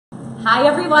Hi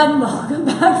everyone, welcome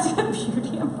back to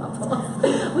Beauty and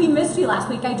Bubbles. We missed you last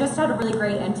week. I just had a really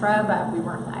great intro, but we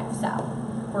weren't live, so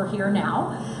we're here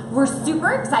now. We're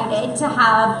super excited to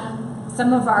have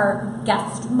some of our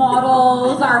guest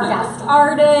models, our guest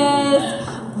artists.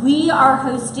 We are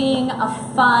hosting a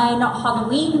fun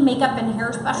Halloween makeup and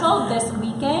hair special this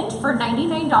weekend for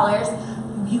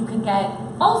 $99. You can get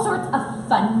all sorts of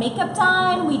fun makeup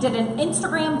done. We did an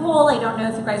Instagram poll. I don't know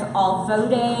if you guys all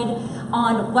voted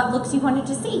on what looks you wanted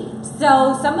to see.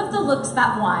 So some of the looks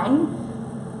that won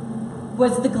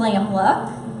was the glam look.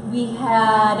 We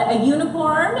had a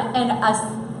unicorn and a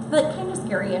like kind of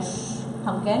scary-ish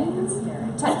pumpkin. It's scary.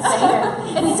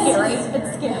 It's scary.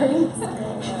 It's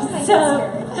scary. So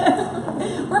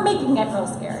we're making it real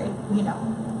scary, you know.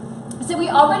 So we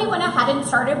already went ahead and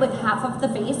started with half of the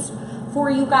face for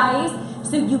you guys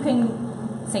so you can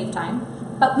save time.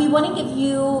 But we want to give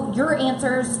you your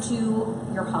answers to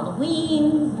your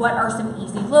Halloween. What are some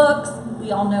easy looks?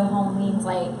 We all know Halloween's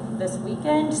like this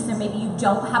weekend, so maybe you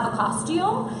don't have a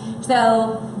costume.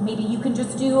 So maybe you can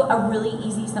just do a really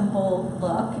easy, simple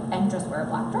look and just wear a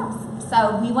black dress.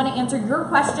 So we want to answer your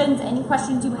questions, any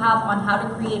questions you have on how to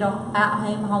create an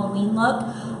at-home Halloween look.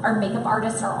 Our makeup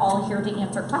artists are all here to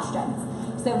answer questions.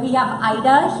 So we have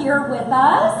Ida here with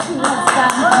us, who has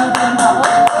done Beauty and Bubbles.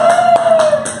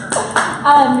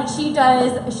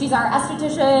 She's our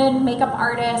esthetician, makeup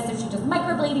artist, so she does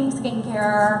microblading,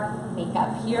 skincare,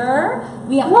 makeup here.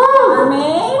 We have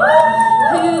Carmen,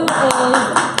 who is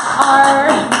our...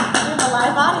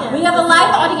 We have a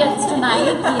live audience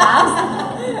tonight,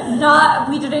 yes.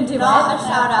 We didn't do Not it. a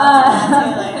shout out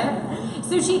to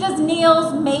So she does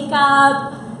nails,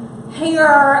 makeup,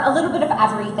 hair, a little bit of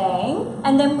everything.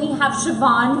 And then we have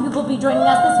Siobhan, who will be joining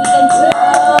us this weekend too.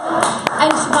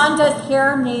 And Siobhan does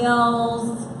hair,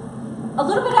 nails, a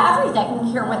little bit of everything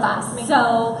here with us.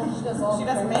 So she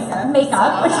does makeup.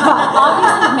 Makeup,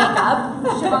 obviously makeup.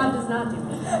 Siobhan does not do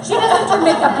makeup. She doesn't do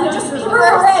makeup. We just threw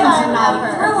her in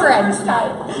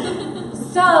tonight.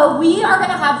 So we are going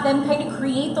to have them kind of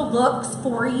create the looks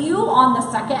for you on the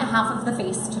second half of the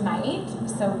face tonight.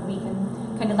 So we can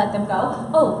kind of let them go.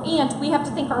 Oh, and we have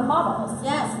to thank our models.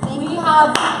 Yes, thank you. We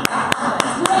have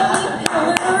Brittany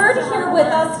Pillard here with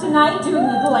us tonight doing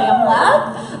the glam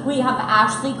look. We have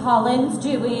Ashley Collins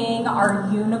doing our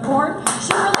unicorn.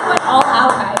 She really went all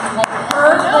out, guys. Like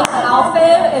her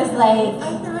outfit is like...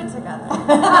 I threw it together.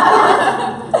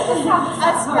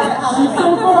 That's She's so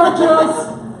gorgeous.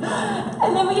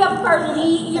 And then we have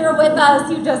Carly here with us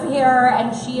who does hair,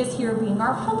 and she is here being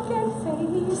our pumpkin face.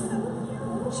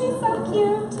 She's so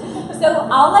cute. So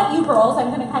I'll let you girls, I'm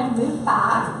going to kind of move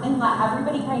back and let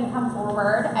everybody kind of come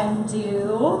forward and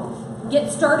get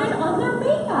started on their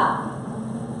makeup.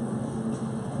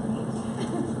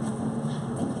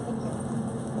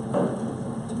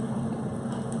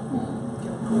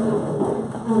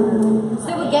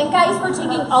 So again, guys, we're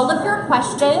taking all of your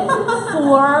questions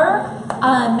for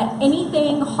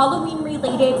anything Halloween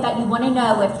related that you want to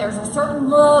know. If there's a certain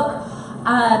look,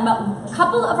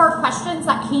 couple of our questions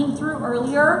that came through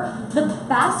earlier, the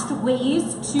best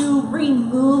ways to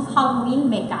remove Halloween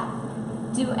makeup.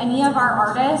 Do any of our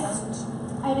artists,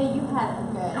 Ida, you had a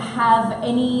good. Have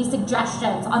any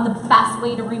suggestions on the best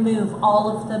way to remove all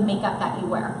of the makeup that you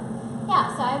wear?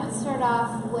 Yeah, so I would start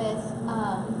off with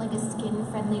like a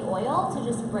skin-friendly oil to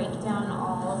just break down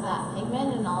all of that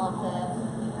pigment and all of the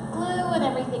glue and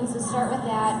everything. So start with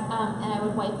that, and I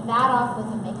would wipe that off with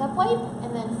a makeup wipe,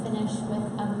 and then finish with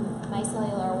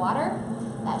micellar water.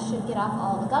 That should get off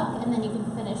all the gunk, and then you can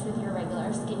finish with your regular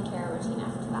skincare routine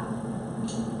after that.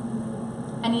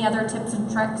 Any other tips and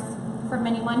tricks from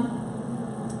anyone?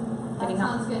 That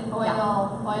sounds good.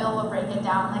 Oil will break it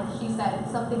down. Like she said,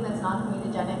 it's something that's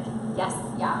non-comedogenic. Yes,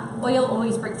 yeah. Oil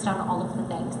always breaks down all of the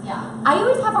things. Yeah. I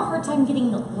always have a hard time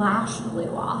getting lash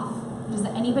glue off. Does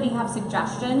anybody have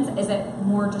suggestions? Is it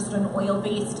more just an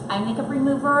oil-based eye makeup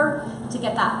remover to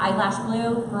get that eyelash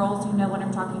glue? Girls, you know what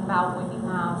I'm talking about when you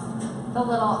have The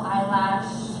little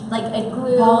eyelash. like it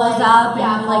Glue, balls like, up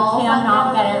yeah, and you like balls cannot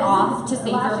on get it your off to save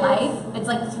your lashes. life. It's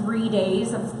like 3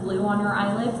 days of glue on your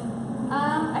eyelid.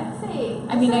 I'd say.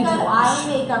 I mean, like I do an wash. eye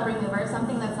makeup remover,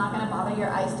 something that's not going to bother your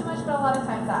eyes too much, but a lot of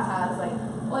times that has like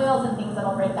oils and things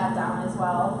that'll break that down as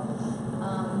well.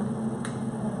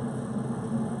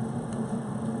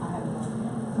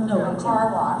 No, I do.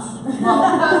 Car wash.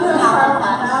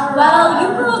 Well, you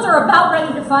girls are about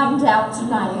ready to find out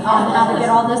tonight on how to get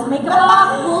all this makeup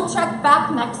off. We'll check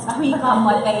back next week on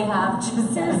what they have to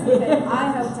say.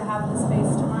 I hope to have this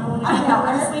face tomorrow when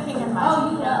I'm sleeping in my.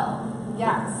 Oh, you know.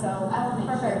 Yeah, so I will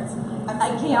make sure. I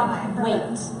can't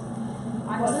wait.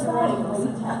 I'm just ready.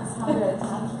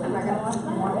 Am I gonna watch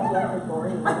mine?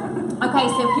 Okay,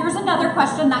 so here's another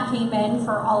question that came in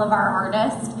for all of our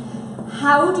artists.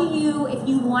 How do you, if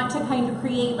you want to kind of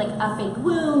create like a fake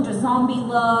wound, a zombie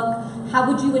look, how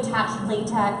would you attach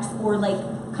latex or like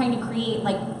kind of create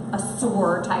like a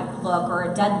sore type look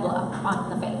or a dead look on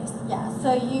the face? Yeah,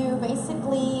 so you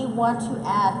basically want to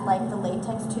add like the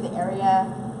latex to the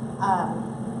area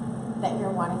that you're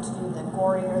wanting to do the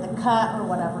gory or the cut or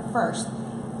whatever first.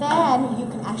 Then you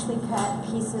can actually cut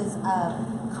pieces of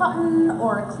cotton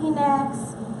or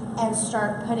Kleenex and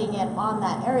start putting it on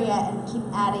that area and keep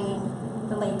adding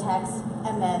the latex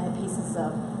and then the pieces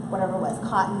of whatever it was,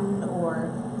 cotton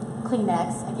or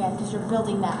Kleenex, again, because you're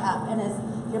building that up. And as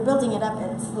you're building it up,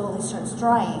 it slowly starts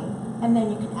drying. And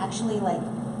then you can actually like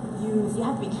use, you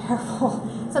have to be careful.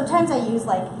 Sometimes I use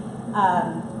like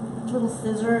little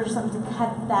scissors or something to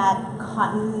cut that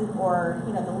cotton or,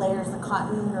 you know, the layers of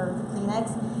cotton or the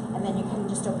Kleenex. And then you can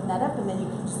just open that up and then you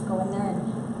can just go in there and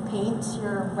paint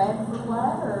your red for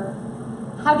blood or...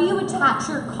 How do you attach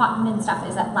your cotton and stuff?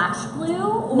 Is that lash glue?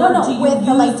 Or No, do you with the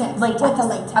use latex. With the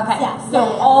latex. Okay, Yeah. so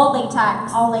Yeah. all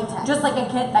latex. All latex. Just like a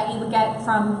kit that you would get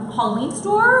from Halloween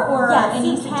store, or Yes, any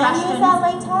you suggestions? can use that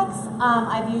latex.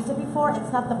 I've used it before.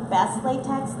 It's not the best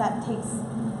latex. That takes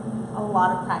a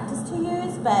lot of practice to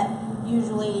use, but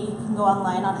usually you can go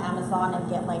online on Amazon and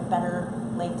get like better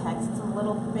latex. It's a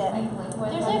little bit... Like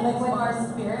liquid, There's like a- liquid or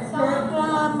spirit Spirit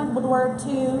gum would work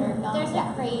too. There's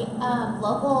a great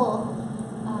local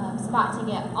spot to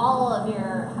get all of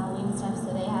your Halloween stuff.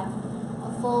 So they have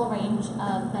a full range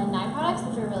of Ben 9 products,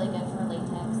 which are really good for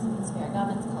latex and spirit gum.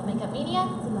 It's called Makeup Mania.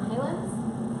 It's in the Highlands.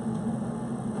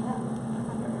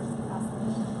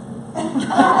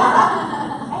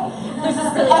 There's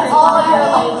just really That's great all of your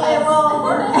quality. latex. It will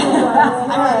work.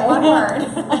 I heard one word.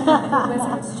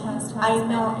 Wizard's chest. I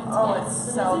know. Oh, it's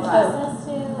so Wizard's good. Chest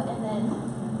too, and then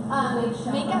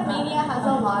Makeup Mania has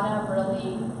a lot of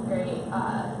really great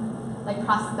like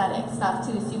prosthetic stuff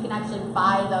too, so you can actually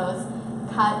buy those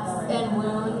cuts and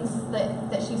wounds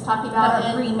that she's talking about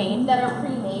That are pre-made. that are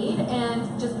pre-made, and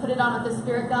just put it on with the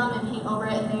spirit gum and paint over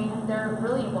it, and they're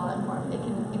really well informed. They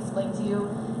can explain to you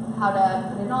how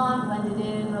to put it on, blend it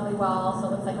in really well so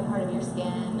it looks like a part of your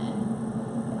skin. And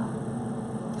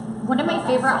One of my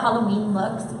favorite Halloween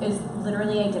looks is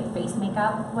literally I did face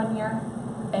makeup one year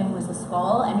and was a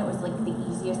skull, and it was like the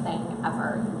easiest thing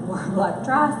ever. You wore a black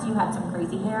dress, you had some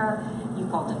crazy hair, you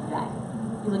called it a day.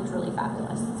 You looked really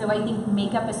fabulous. So I think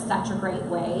makeup is such a great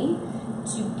way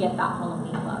to get that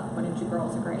Halloween look. Wouldn't you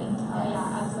girls agree? oh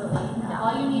yeah, absolutely. Yeah.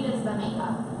 All you need is the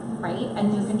makeup. Right?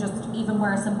 And you can just even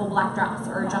wear a simple black dress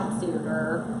or a jumpsuit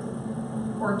or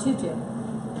a tutu.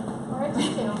 Or a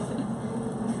tutu.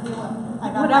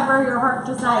 Whatever your heart I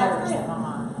have desires. 3 of them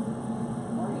on.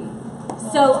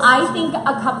 So I think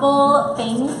a couple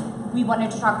things we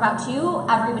wanted to talk about too.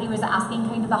 Everybody was asking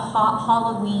kind of the hot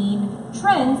Halloween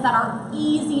trends that are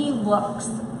easy looks.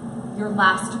 Your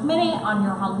last minute on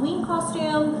your Halloween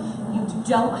costume. You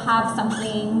don't have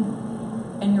something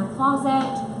in your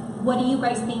closet. What do you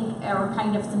guys think are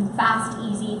kind of some fast,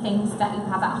 easy things that you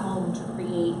have at home to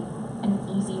create an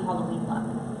easy Halloween look?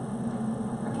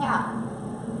 A cat.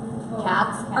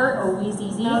 Cats are always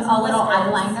easy. Nose A and little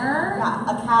whiskers. eyeliner. Yeah,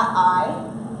 a cat eye.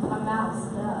 A mouse,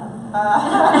 duh.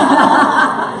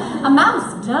 A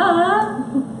mouse, duh.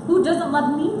 Who doesn't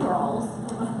love Mean Girls?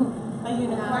 A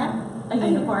unicorn. A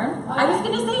unicorn. I was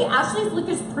gonna say Ashley's look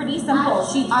is pretty simple.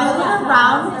 She threw I it like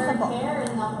around. Her hair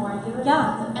in the horn.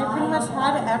 Yeah. I pretty much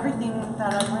had everything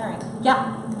that I'm wearing.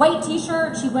 Yeah, white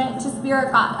T-shirt. She went to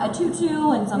Spirit, got a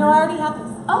tutu and some. No, I already had this.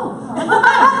 Oh,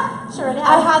 Sure it I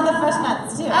has. had the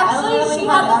fishnets too. I actually, literally she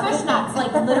had the everything. fishnets.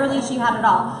 Like literally, she had it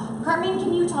all. Carmen,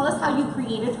 can you tell us how you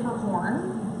created her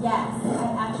horn? Yes, I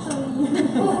actually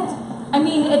I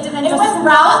mean, it didn't It just was sprout.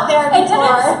 not there It didn't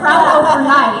before. sprout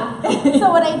overnight. So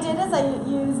what I did is I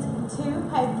used 2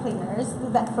 pipe cleaners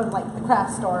that from like the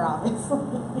craft store, obviously,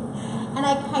 and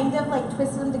I kind of like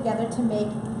twisted them together to make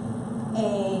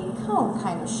a cone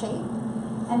kind of shape,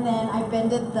 and then I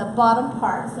bended the bottom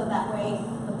part so that way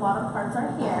the bottom parts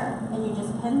are here, and you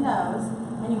just pin those,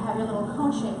 and you have your little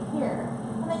cone shape here,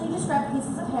 and then you just grab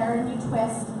pieces of hair and you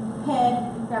twist,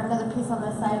 pin, grab another piece on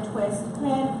this side, twist,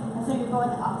 pin, and so you're going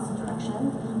the opposite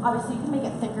direction. Obviously, you can make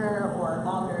it thicker or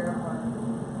longer, or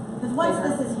because once Bigger.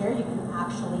 this is here, you can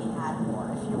actually add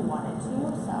more if you wanted to.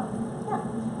 So yeah,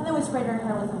 and then we sprayed her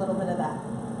hair with a little bit of that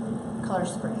color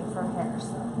spray for hair.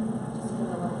 So just give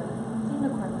it a little bit of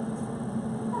unicorn looks.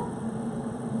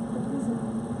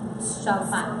 So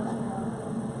fun.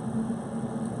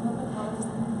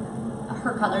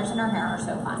 Her colors in her hair are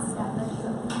so fun.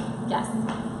 Yes.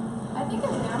 I think a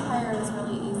vampire is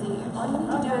really easy. All you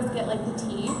need to do is get like the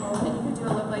tea, and you could do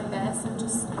a look like this and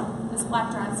just this black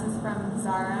dress is from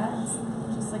Zara,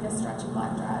 just like a stretchy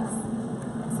black dress,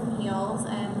 some heels,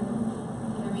 and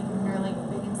make your hair like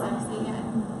big and sexy,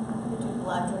 and Do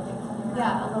blood dripping.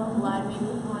 yeah, a little blood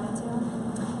maybe if you wanted to.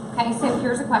 Okay, so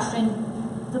here's a question.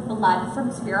 The blood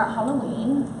from Spirit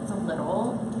Halloween is a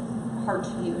little hard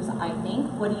to use, I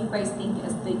think. What do you guys think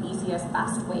is the easiest,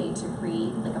 best way to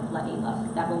create like a bloody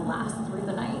look that will last through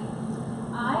the night?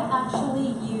 I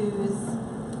actually use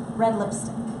red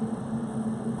lipstick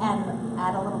and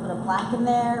add a little bit of black in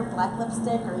there, black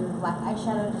lipstick, or even black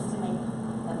eyeshadow just to make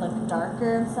it look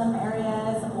darker in some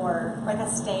areas, or Like a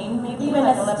stain, maybe? even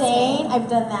like a lip stain. I've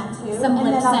done that too. Some And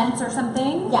lip then I'll- scents or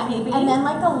something? Yeah, maybe? and then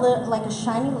like a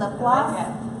shiny lip gloss. like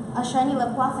it. A shiny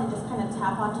lip gloss, I just kind of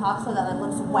tap on top so that it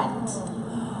looks wet.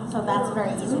 So that's very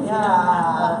easy if you don't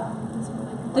have blood.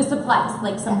 The supplies,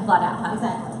 like some Yeah, blood at home.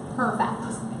 exactly. Perfect.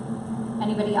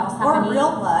 Anybody else have Or any?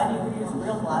 real blood. You could use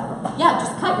real blood. Yeah,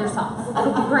 just cut yourself. That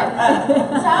would be great.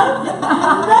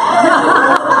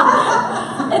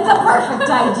 It's a perfect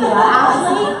idea,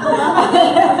 Ashley.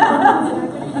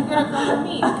 You're gonna come with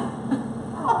me.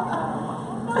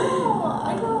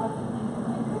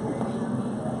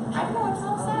 I know, it's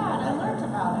so sad. I learned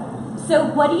about it. So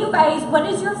what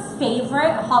is your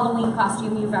favorite Halloween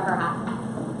costume you've ever had?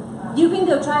 You can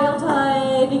go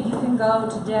childhood, you can go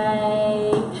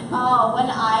today. Oh, when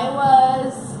I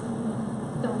was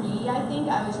 3, I think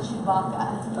I was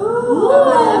Chewbacca. Ooh.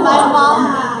 And my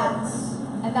mom made it,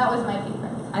 and that was my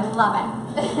favorite. I love it.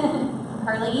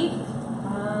 Harley?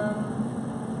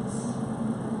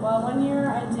 Well, one year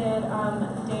I did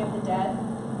Day of the Dead.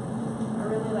 I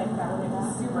really liked that one. It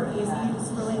was super easy. You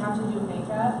just really have to do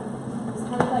makeup. It's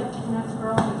kind of like Peanuts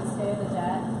Girl meets Day of the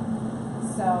Dead.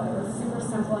 So it was super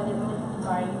simple. I didn't really have to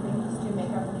buy anything, just do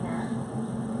makeup and hair.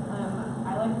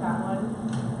 I like that one.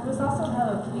 There was also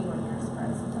Hello Kitty one year,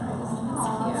 surprise.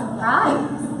 Right.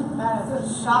 That is a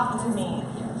shock to me.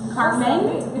 Carmen?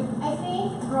 I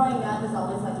think growing up is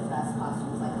always like the best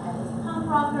costumes. Like I was a punk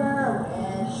rocker, a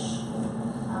witch.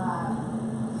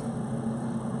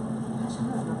 Gosh, I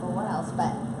don't remember what else,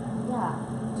 but yeah,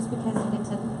 just because you get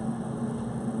to.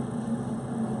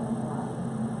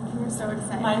 You're so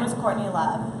excited. Mine was Courtney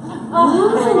Love. Oh,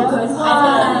 good I one. did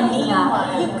a mean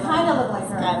one. You kind of look like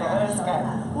her. Good. It was good.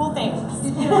 Well, thanks.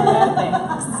 Good,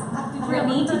 thanks.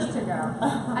 Brittany, did you? I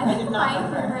did think not my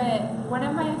remember. favorite, one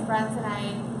of my friends and I,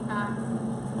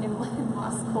 in law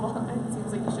school, it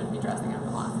seems like you shouldn't be dressing up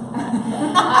in law school.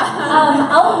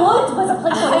 Elmwood was a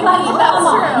place I where mean, that's come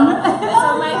on. true. So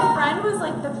my friend was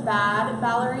like the bad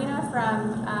ballerina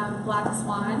from Black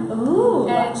Swan. Ooh.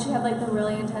 And she had like the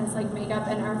really intense like makeup,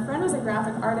 and our friend was a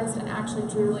graphic artist and actually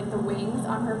drew like the wings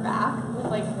on her back with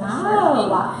like a Sharpie.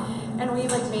 Wow. And we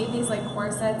like made these like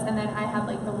corsets, and then I had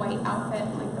like the white outfit,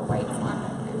 like the white swan.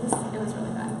 It was really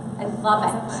fun. I love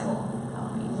It it. was a fun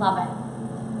Halloween. Love it.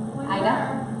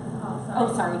 Ida? Oh,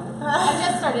 sorry. I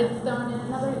just started throwing in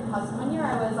another costume. One year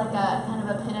I was like a kind of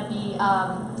a pin-up-y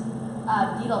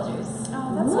Beetlejuice.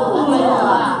 Oh, that's Ooh. really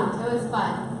Yeah, cool. it was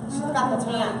fun. She got the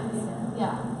tan.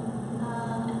 Yeah.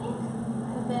 I think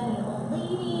I've been an old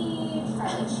lady,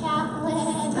 Charlie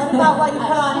Chaplin. What about what you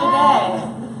put on today?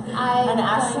 I'm An going to be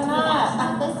an astronaut.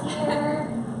 astronaut this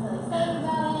year. Really excited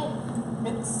about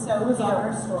it. It's so It was on our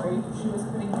cute. story. She was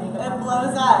putting makeup It on.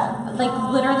 blows up. Like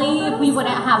literally, we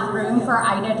wouldn't have room for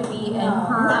Ida to be in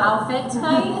her outfit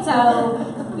tonight, so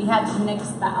we had to nix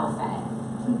the outfit.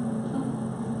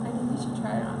 I think we should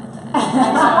try it on at the end.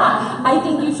 I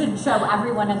think you should show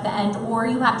everyone at the end, or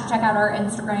you have to check out our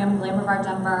Instagram, Glamour Bar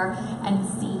Denver, and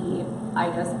see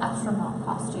Ida's astronaut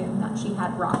costume that she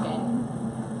had rocking.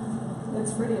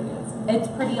 It's pretty amazing. It's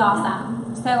pretty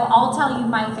awesome. So I'll tell you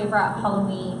my favorite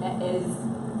Halloween is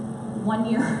one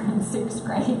year in 6th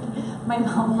grade. My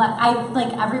mom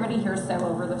everybody here is so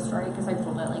over the story because I've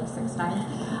told it like 6 times.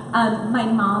 My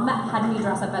mom had me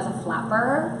dress up as a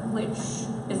flapper, which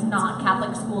is not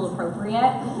Catholic school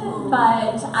appropriate.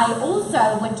 But I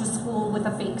also went to school with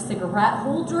a fake cigarette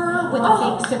holder with a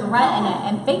fake cigarette in it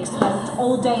and fake smoked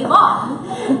all day long.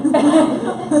 And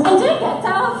didn't get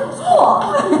out from school.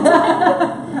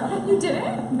 You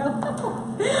didn't? No.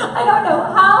 I don't know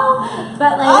how,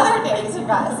 but like Other days you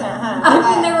got sent home. I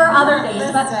mean, there were other days,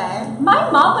 This but day.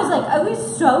 my mom was like always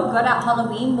so good at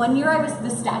Halloween. One year I was the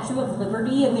Statue of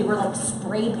Liberty, and they were like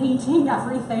spray painting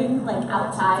everything like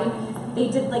outside. They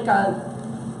did like a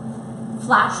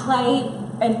flashlight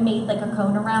and made like a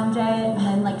cone around it, and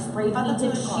then like spray Oh, that's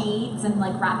painted really cool. sheets and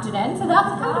like wrapped it in. So that's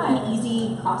kind of an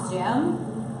easy costume.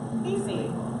 Easy.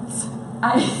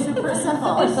 Super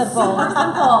simple. It's super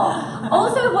simple.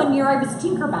 Also, one year I was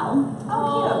Tinkerbell.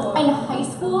 Oh, In high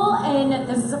school, and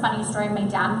this is a funny story, my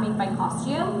dad made my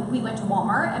costume. We went to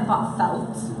Walmart and bought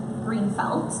felt, green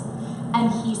felt,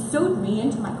 and he sewed me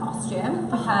into my costume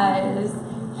because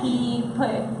he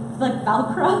put like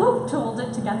Velcro to hold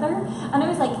it together, and I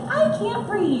was like, I can't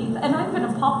breathe, and I'm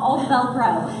gonna pop all the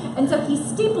Velcro, and so he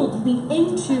stapled me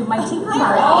into my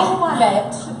Tinkerbell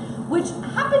outfit, which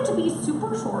happened to be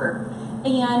super short,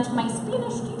 and my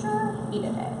Spanish teacher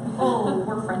hated it. Oh,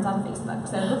 we're friends on Facebook,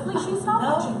 so hopefully she's not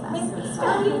watching this.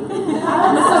 I'm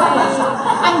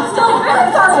still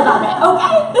very sorry about it,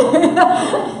 okay?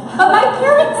 But my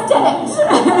parents didn't.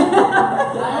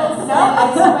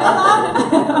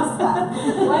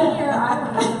 One year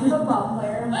I was a football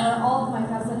player and we're all of my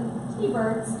cousin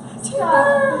T-Birds.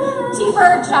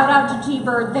 T-Bird, shout out to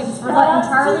T-Bird. Thanks for letting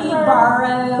Charlie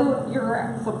borrow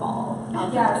your football.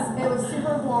 Yes, it was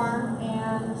super warm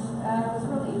and it was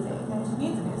really easy. And she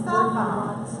needs a new cell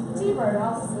phone. T-Bird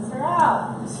also says her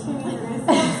out. She needs a new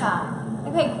Samsung.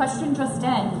 Okay, question just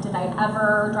in. Did I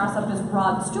ever dress up as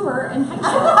Rod Stewart in high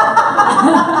school?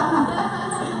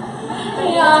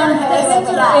 And the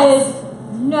answer is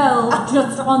no,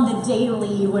 just on the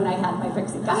daily when I had my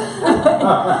pixie cut.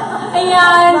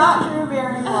 not Drew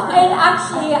Barrymore. And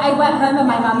actually, I went home and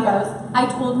my mom goes, I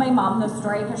told my mom the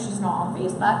story because she's not on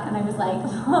Facebook, and I was like,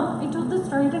 Mom, I told the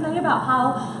story tonight about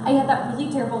how I had that really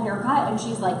terrible haircut, and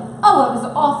she's like, oh, it was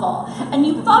awful. And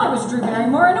you thought it was Drew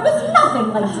Barrymore, and it was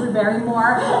nothing like Drew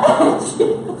Barrymore. And she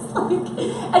was like,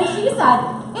 and she said,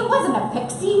 it wasn't a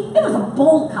pixie, it was a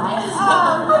bowl cut.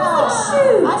 I was like,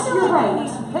 shoot, I feel you're like right. I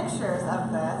need pictures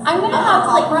of this. I'm gonna have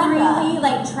to like Brenda. really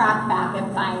like track back and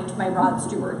find my Rod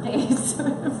Stewart days for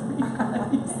you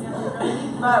guys.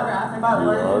 But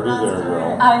we're You're already there,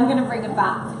 girl. I'm gonna bring it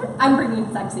back. I'm bringing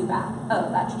sexy back. Oh,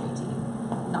 that's JT,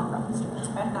 not Rod Stewart.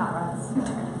 And not Russ.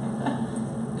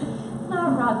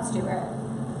 Not Rod Stewart.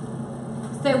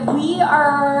 So we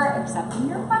are accepting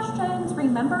your questions.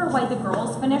 Remember why the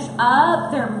girls finish up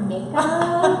their makeup.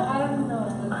 I don't know what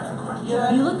it looks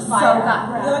like. You look so fire.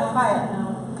 good. You look fire.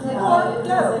 Like,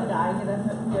 dope. I get a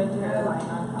good hairline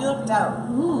on. You look dope.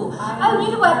 Ooh. Oh,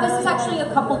 you know what? This is actually a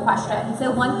couple questions. So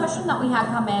one question that we had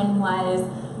come in was,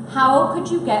 how could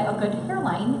you get a good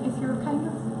hairline if you're kind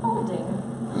of balding?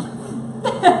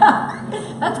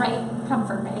 That's right.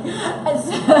 Comfort me.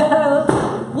 So,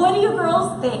 what do you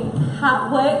girls think?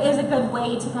 What is a good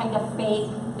way to kind of fake?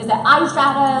 Is it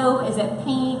eyeshadow? Is it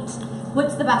paint?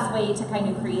 What's the best way to kind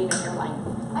of create a hairline?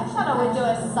 Eyeshadow would do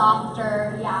a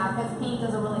softer, because paint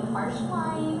does a really harsh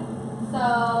line.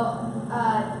 So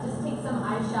just take some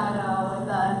eyeshadow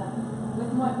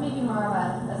with maybe more of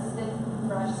a stiff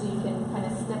brush so you can kind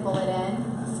of stipple it in.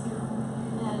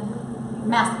 And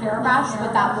Mascara brush,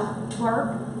 would that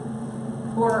work?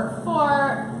 Or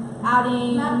for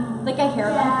adding, like a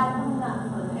hair lift?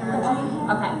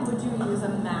 Okay. Would you use a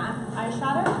matte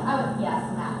eyeshadow? yes,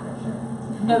 matte for sure.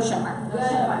 No shimmer. Good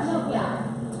question. Yeah.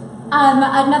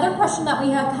 Another question that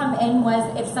we had come in was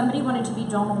if somebody wanted to be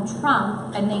Donald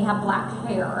Trump and they have black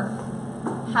hair,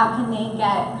 how can they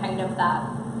get kind of that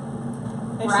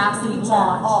They should brassy bleach it.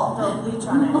 blonde? They'll bleach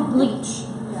on it. Bleach.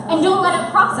 And don't let it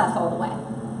process all the way.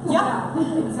 Yeah,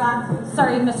 exactly.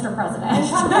 Sorry, Mr. President. Let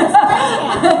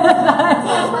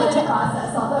it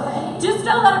process all the way. Just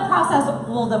don't let it process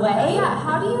all the way. Yeah,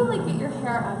 how do you like get your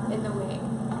hair up in the wig?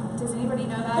 Does anybody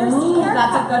know that? Ooh,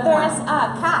 that's a good There's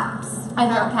one. caps.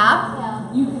 Either a cap.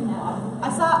 Yeah. You can.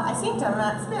 I seen them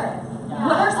at Spirit.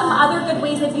 What are some other good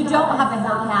ways if you don't have a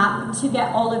hair cap to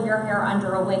get all of your hair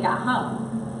under a wig at home?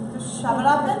 Just shove it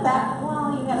up in there.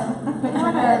 Well, you gotta put You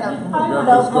your hair in a got low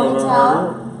this going on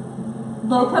ponytail.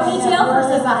 Low ponytail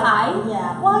versus a high?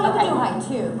 Yeah. Well, you Okay. can do high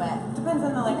too, but Depends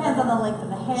on the depends on the length of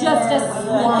the hair. Just as what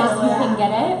slick want. as you can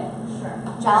get it.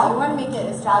 Gel? You want to make it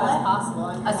as flat as possible.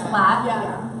 A splat.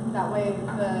 Yeah. That way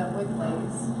the wig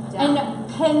lays down. And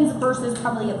pins versus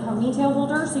probably a ponytail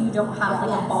holder so you don't have like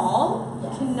a Yes. ball. You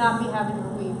cannot be having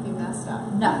your weave be messed up.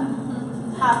 No,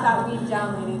 Pat that weave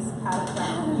down, ladies. Pat it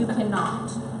down. you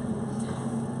cannot.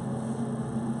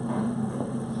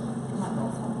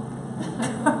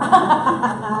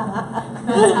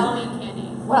 That's Halloween candy.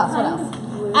 What else? What else?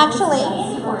 Actually,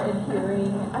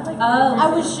 Oh. I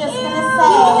was just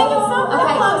gonna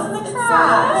Okay. in the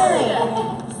trash.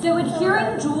 So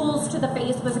adhering jewels to the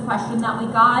face was a question that we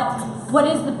got. What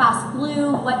is the best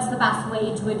glue? What's the best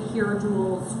way to adhere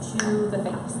jewels to the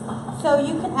face? say. So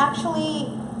you can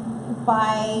actually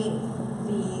buy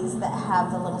these that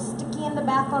have the little sticky in the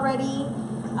back already,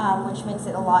 which makes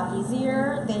it a lot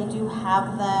easier. They do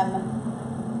have them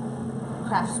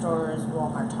craft stores,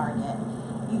 Walmart, Target.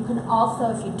 You can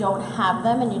also, if you don't have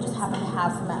them and you just happen to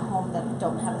have some at home that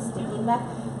don't have a sticking back,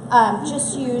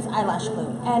 just use eyelash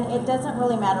glue. And it doesn't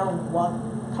really matter what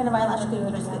kind of eyelash glue,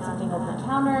 you just get something over the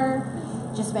counter.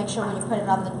 Just make sure when you put it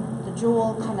on the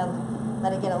jewel, kind of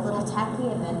let it get a little tacky,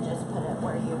 and then just put it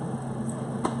where you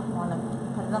want to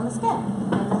put it on the skin.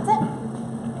 And that's it.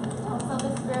 Also,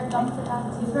 the spirit gum to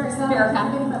that too. Spirit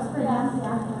gum.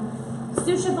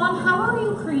 So Siobhan, how are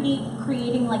you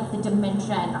creating like the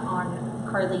dimension on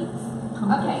Carly's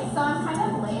pumpkin? Okay, so I'm kind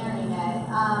of layering it.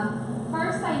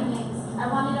 First I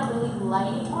wanted a really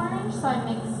light orange, so I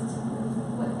mixed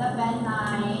with the Ben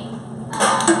Nye,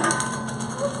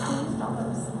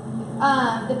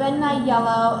 the Ben Nye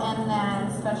yellow and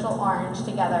then special orange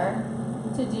together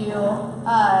to do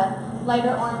a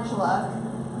lighter orange look.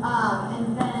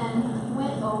 And then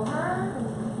went over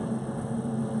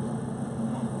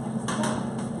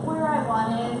where I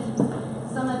wanted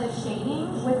some of the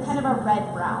shading with kind of a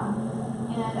red brown.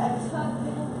 And I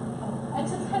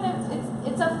took kind of,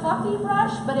 it's a fluffy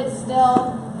brush, but it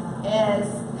still is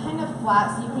kind of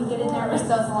flat, so you can get in there with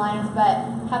those lines, but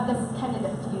have them kind of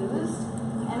diffused.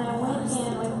 And I went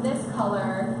in with this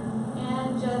color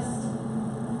and just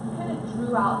kind of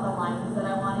drew out the lines that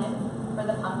I wanted for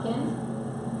the pumpkin.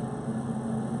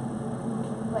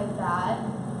 Like that.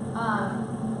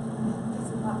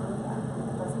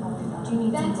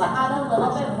 Then to add a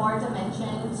little bit more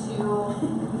dimension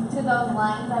to those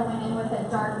lines, I went in with a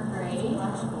dark gray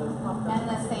and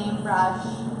the same brush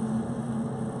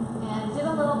and did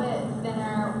a little bit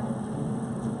thinner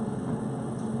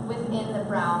within the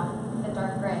brown, the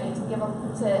dark gray, to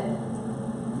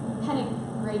kind of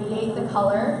gradiate the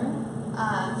color.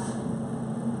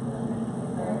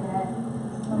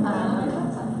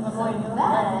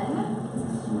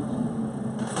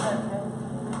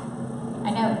 I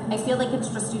know. I feel like it's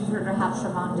just easier to have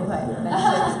Siobhan do it than to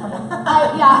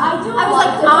I do. I was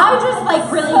like, I just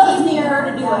like really need her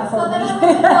to do it for so then I went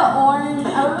with the orange. I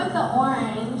went with the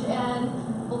orange and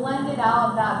blended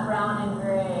out that brown and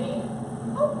gray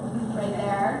right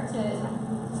there to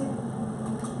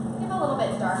give a little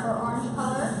bit darker orange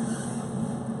color.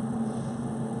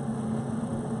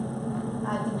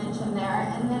 Add dimension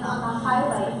there, and then on the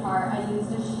highlight part, I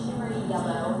used a shimmery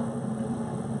yellow.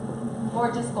 Or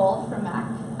just gold from MAC.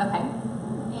 Okay.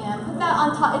 And put that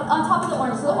on top of the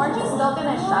orange. So the orange is still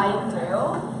gonna shine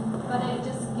through, but it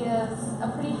just gives a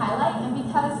pretty highlight. And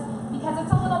because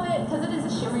it's a little bit, because it is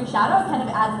a shimmery shadow, it kind of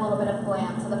adds a little bit of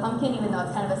glam to the pumpkin, even though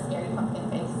it's kind of a scary pumpkin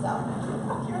face. So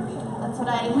that's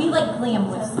what We like glam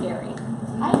with scary.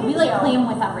 We like glam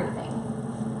with everything.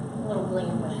 A little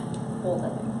glam with all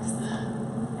the things.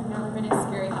 I've never been a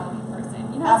scary Halloween person.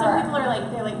 You know, some people are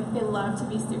they love to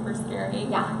be super scary.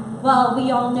 Yeah. Well, we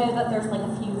all know that there's like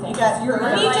a few things. You're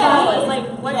girly like, days. Like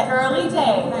what girly days?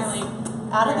 days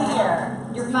out of the year.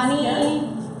 You're funny.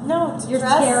 No, You're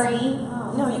dress. scary.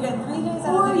 No, you got 3 days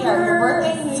out Or of the year. Your you're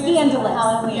birthday, New Year's Eve, scandalous.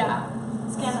 Halloween. Yeah.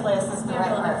 Scandalous is the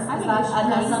right word.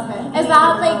 Is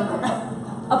that like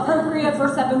appropriate for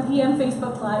 7 p.m.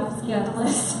 Facebook Live?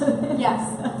 Scandalous. yes.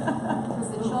 I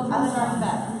was on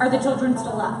bed. Are the children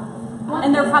still up?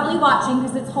 And they're probably watching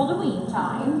because it's Halloween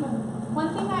time. One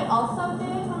thing I also did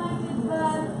when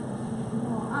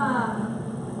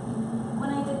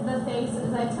I did the face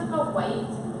is I took a white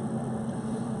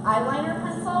eyeliner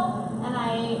pencil and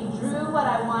I drew what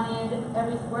I wanted,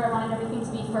 where I wanted everything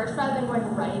to be first, rather than going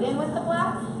right in with the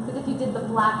black. Because if you did the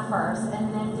black first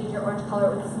and then did your orange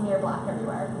color, it would smear black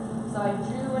everywhere. So I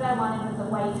drew what I wanted with the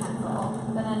white pencil,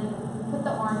 then put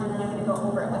the orange, and then I'm going to go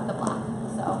over it with the black.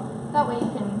 So that way you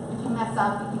can, if you mess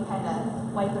up, you can kind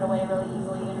of wipe it away really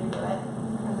easily and redo it.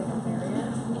 Kind of like a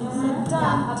barrier. And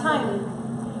done.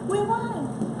 Time. We won.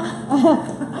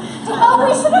 Oh,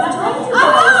 we should have tried to. I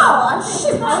know.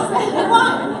 We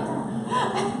won.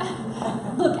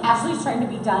 Look, Ashley's trying to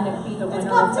be done and be the It's winner.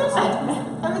 competition.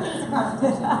 Everything's a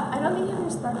competition. I don't think you have your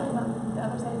sparkling on the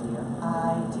other side, do you? I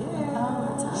do.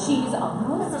 She's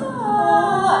almost done.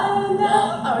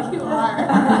 Oh, you are.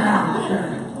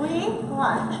 We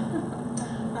won.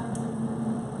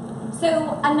 So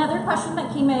another question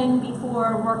that came in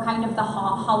before were kind of the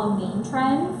Halloween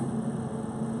trends.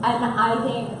 And I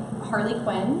think Harley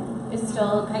Quinn is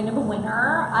still kind of a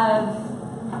winner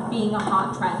of being a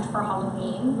hot trend for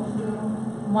Halloween.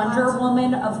 Wonder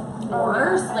Woman, of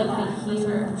course, like the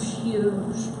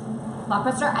huge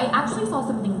blockbuster. I actually saw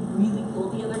something really cool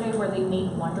the other day where they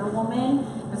made Wonder Woman.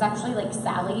 It was actually like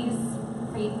Sally's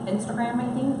Instagram, I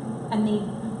think, and they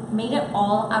made it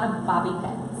all out of bobby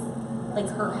pins. Like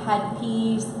her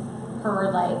headpiece,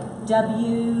 Her like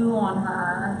W on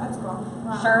her That's cool.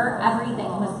 shirt, everything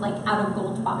was like out of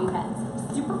gold bobby pins.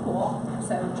 Super cool.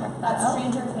 So check that That's out.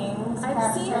 Stranger Things.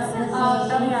 I've seen some. Oh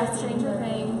yeah, Stranger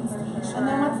Things. And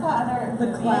then what's that other? The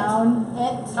movie? clown.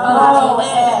 Oh, Oh, it's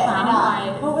it. I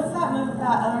Well, what's that movie?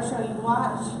 That other show you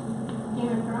watch?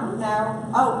 Game of Thrones. No.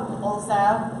 Oh, also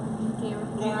Game of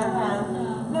Game of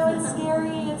Thrones. No, it's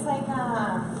scary. It's like it's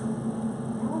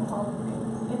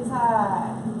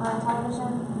on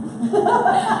television. It's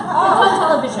on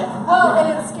television. Oh, and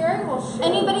it's scary. Well, shit.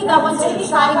 Anybody that wants to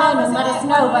chime in and let us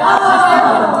know. But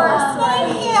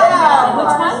Thank you.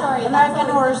 Which one? American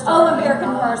Horror Story. Oh, American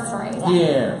Horror Story.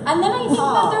 Yeah. And then I think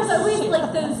that there's always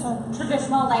like those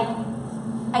traditional like.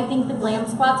 I think the glam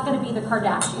squad's going to be the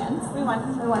Kardashians We won.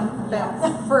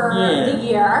 for Yeah. the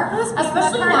year,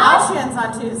 especially the now. Kardashians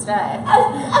on Tuesday.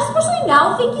 Especially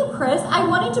now, thank you, Chris. I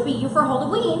wanted to be you for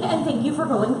Halloween, and thank you for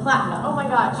going platinum. Oh my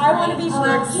gosh. I want to be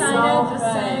Black so China, just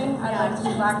good. saying. I'd like to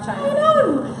be Black I China.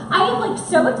 know. I am like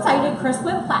so excited. Chris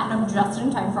went platinum just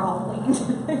in time for Halloween.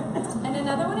 And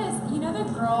another one is, you know the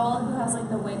girl who has like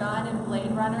the wig on in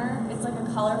Blade Runner? It's like a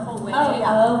colorful wig.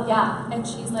 Oh yeah. And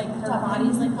she's like, her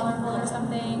body's like colorful or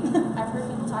something. I've heard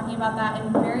people talking about that.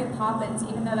 And Mary Poppins,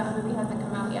 even though that movie hasn't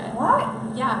come out yet. What?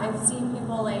 Yeah, I've seen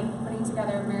people like putting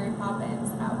together Mary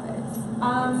Poppins outfits.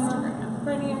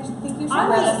 Brittany, I think you should I'm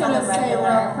let just us on gonna the say regular.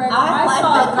 real quick. I like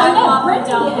saw it. a guy I know, walking Brittany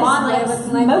down is, Broadway like,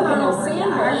 with like smoking Colonel over here.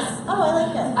 Sanders. Oh, I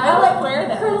like it. I like wear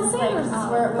this. Colonel Sanders is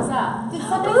where it was at. Did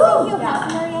somebody say Hugh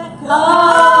Hefner yet? And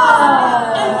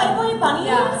Playboy Bunnies?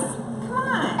 Yeah. Come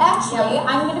on. Actually,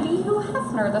 I'm gonna be Hugh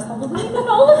Hefner this Halloween, and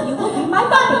all of you will be my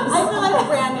buddies. I feel like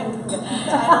Brandon can get the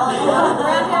title.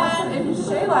 Brandon,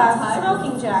 Shayla,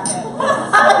 smoking jacket.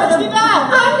 I'm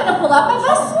gonna pull out my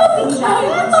best smoking which jacket.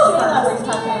 Shayla were you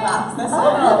talking about? That's Oh,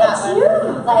 what look at you!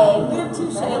 Like, We have two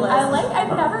Shaylas.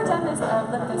 I've never done this lip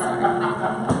this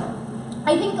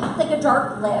I think like a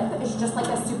dark lip is just like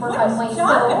a super fun way.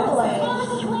 dark So, gonna say?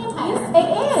 it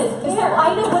is. So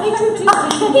I know. What did you do? Did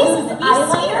you use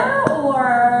eyeliner or?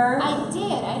 I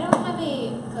did. I don't have a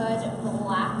good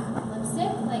black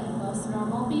lipstick like most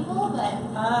normal people, but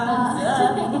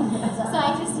so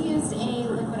I just used a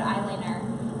liquid eyeliner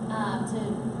to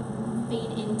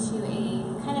fade into a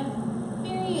kind of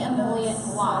very emollient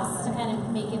gloss to kind of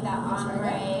make it that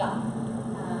ombre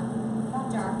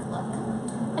dark look.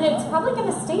 And it's probably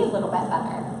going to stay a little bit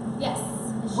better Yes.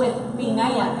 with being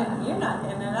eyeliner. You're not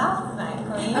getting it off tonight,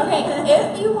 Queen. Okay,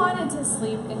 if you wanted to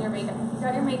sleep in your makeup, if you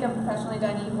got your makeup professionally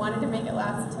done, you wanted to make it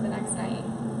last until the next night,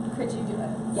 could you do it?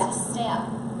 Yes. Stay up.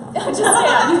 Just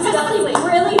yeah, You just sleep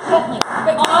really gently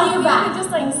But on your you back. could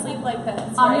just like sleep like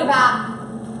this, On right? your back.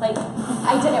 Like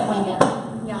I did it one year.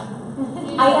 Yeah.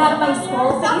 I had my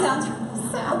skull That face.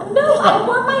 sounds No, I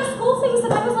wore my skull face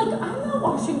and I was like, I'm not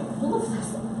washing all of this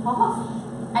off.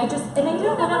 I didn't put it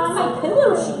on my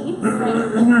pillow sheets.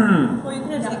 Well, you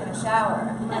could have taken a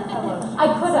shower. I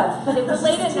could have, but it was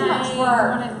Late just at too much night, work.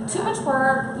 you wanna- Too much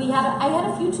work. I had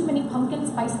a few too many pumpkin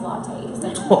spice lattes.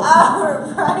 Oh,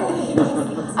 right.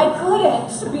 I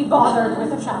couldn't be bothered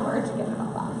with a shower to get it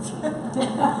all out. Oh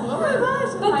my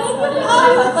gosh. But then Oh, when I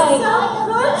was like,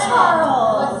 good,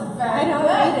 Charles. I don't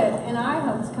need it, and I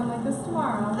hope to come like this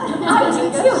tomorrow. I do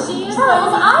too.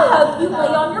 Charles, I hope you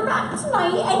lay on your back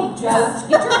tonight and don't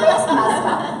get your face messed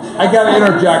up. I gotta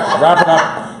interject. Wrap it up.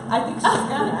 I think she's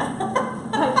gonna.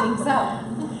 I think so.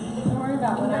 Don't worry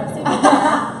about what I do. You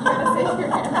gotta save your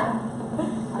hair.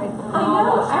 I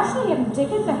know. Actually, I'm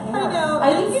digging the hair. I know. I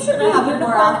think you should be It's a gonna happen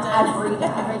more unicorn often. every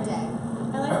day. Every day.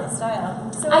 I like the style.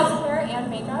 So it's hair and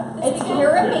makeup this It's weekend?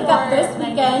 hair and makeup Or this like-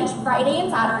 weekend, Friday and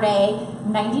Saturday,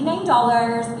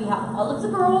 $99. We have all of the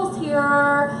girls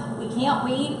here. We can't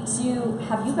wait to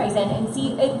have you guys in and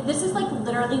see. This is like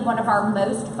literally one of our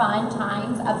most fun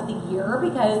times of the year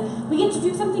because we get to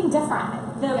do something different.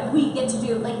 We get to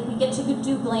do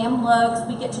glam looks.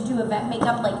 We get to do event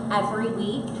makeup like every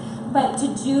week, but to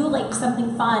do like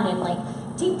something fun and like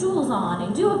tape jewels on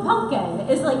and do a pumpkin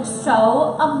is like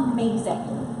so amazing.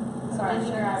 Sorry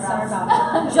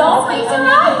about it. Don't raise your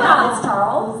eyebrows,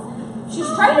 Charles. She's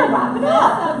trying to wrap it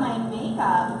up. Of my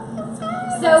makeup.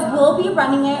 So we'll be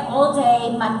running it all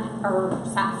day,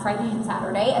 Friday and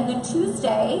Saturday, and then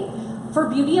Tuesday for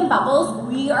Beauty and Bubbles,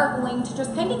 we are going to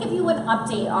just kind of give you an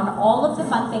update on all of the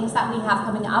fun things that we have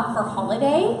coming up for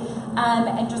holiday,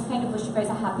 and just kind of wish you guys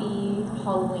a happy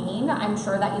Halloween. I'm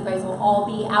sure that you guys will all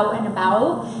be out and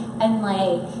about and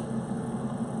like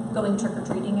going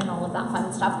trick-or-treating and all of that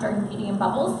fun stuff during Beauty and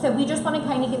Bubbles. So we just want to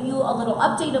kind of give you a little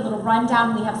update, a little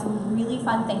rundown. We have some really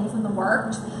fun things in the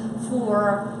works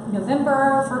for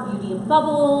November, for Beauty and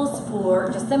Bubbles. For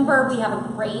December, we have a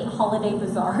great holiday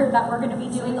bazaar that we're going to be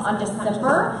doing on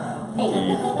December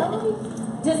 8th.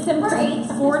 December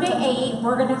 8th, 4 to 8,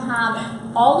 we're going to have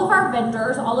all of our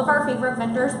vendors, all of our favorite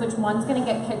vendors, which one's going to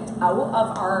get kicked out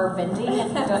of our vending if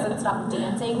he doesn't stop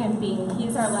dancing and being...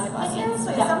 He's our live audience.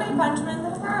 Seriously, Yeah. somebody punch him in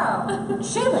the throat.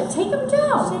 Shayla, take him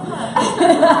down.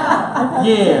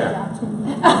 Yeah.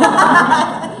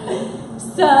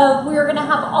 So we're going to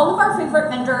have all of our favorite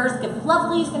vendors. Gift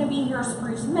Lovely's going to be here,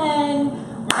 Spruce Men.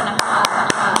 We're going to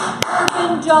have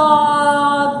Urban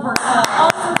Dog. We're going to have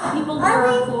all sorts of people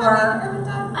here for... Urban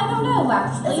Dog? I don't know,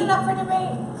 actually. Is it up for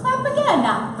debate? Clap again,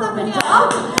 Urban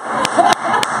Dog.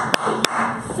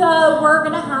 So we're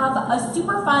going to have a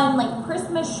super fun like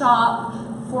Christmas shop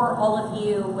for all of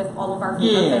you with all of our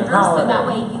favorite vendors. So that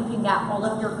way you can get all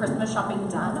of your Christmas shopping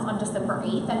done on December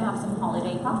 8th and have some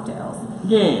holiday cocktails.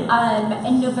 Yeah.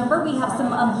 In November, we have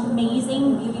some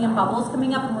amazing Beauty and Bubbles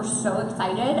coming up, and we're so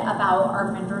excited about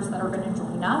our vendors that are going to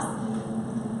join us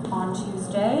on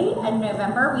Tuesday in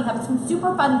November. We have some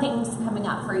super fun things coming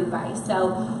up for you guys.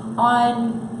 So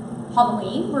on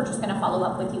Halloween, we're just going to follow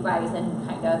up with you guys and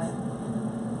kind of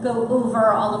go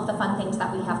over all of the fun things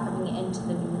that we have coming into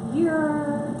the new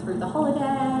year, through the holiday,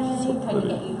 kind of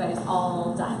get you guys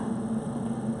all done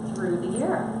through the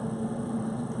year.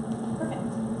 Perfect.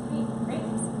 Great.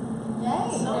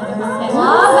 Yay. Love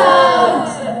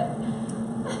it.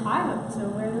 I hope to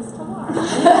wear this tomorrow. So if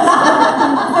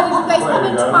you guys come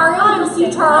in tomorrow, you'll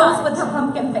see Charles with her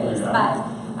pumpkin face. But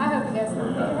I hope you guys can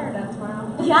get your hair done tomorrow.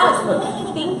 yes,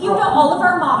 thank you to all of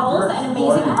our models and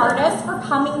amazing artists for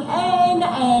coming in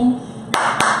and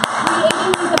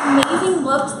creating these amazing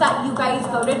looks that you guys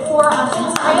voted for on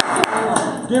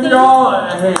Instagram. Give it all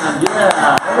a hand.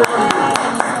 Yeah.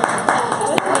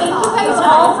 Thank you guys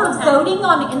all for voting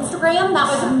on Instagram. That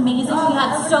was amazing. We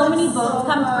had so many votes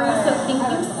come through, so thank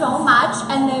you so much.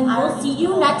 And then we'll see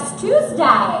you next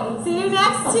Tuesday. See you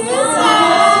next Tuesday. Yeah.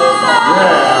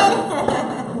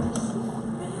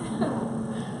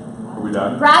 Are we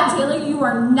done? Brad Taylor, you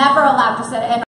are never allowed to sit in